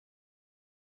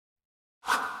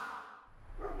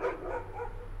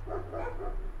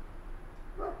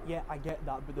Yeah, I get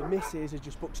that, but the missus has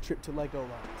just booked a trip to Legoland.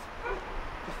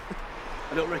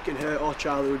 I don't reckon her or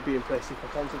Charlie would be in place if I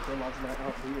cancelled for a lads' night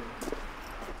out, do you?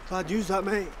 Bad news that,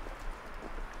 mate.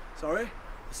 Sorry?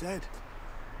 I said.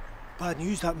 Bad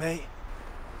news that, mate.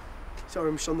 Sorry,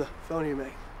 I'm just on the phone here,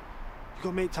 mate. You got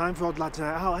to make time for odd lads'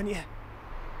 night out, haven't you?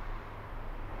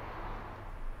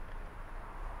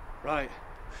 Right.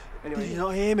 Anyway. Did you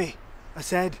not hear me? I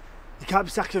said, you can't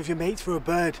be sacking off your mates for a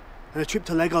bird and a trip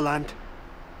to Legoland.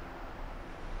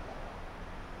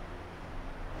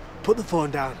 Put the phone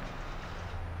down.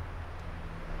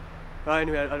 Right,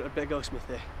 anyway, I'd better go,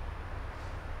 Smithy.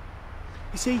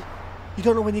 You see, you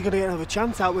don't know when you're going to get another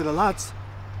chance out with the lads.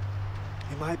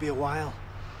 It might be a while.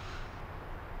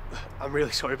 I'm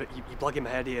really sorry, but you're blagging my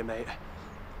head here, mate.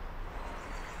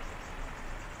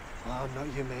 Oh, I'm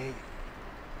not your mate.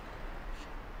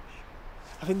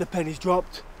 I think the penny's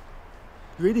dropped.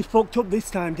 You really fucked up this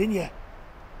time, didn't you?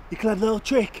 Your clever little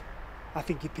trick. I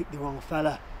think you picked the wrong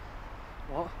fella.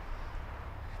 What?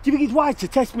 Do you think it's wise to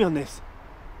test me on this?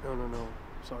 No,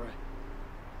 sorry.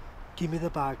 Give me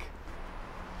the bag.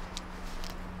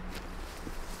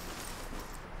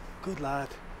 Good lad.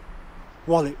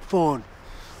 Wallet, phone.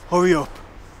 Hurry up.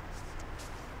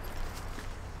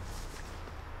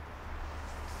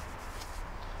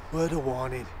 Word of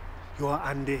warning. You are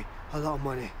Andy. A lot of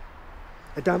money.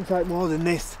 A damn sight more than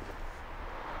this.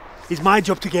 It's my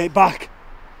job to get it back.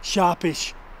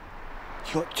 Sharpish.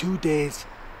 You got 2 days.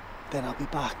 Then I'll be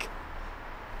back.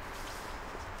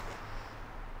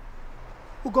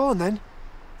 Well, go on then.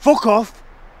 Fuck off.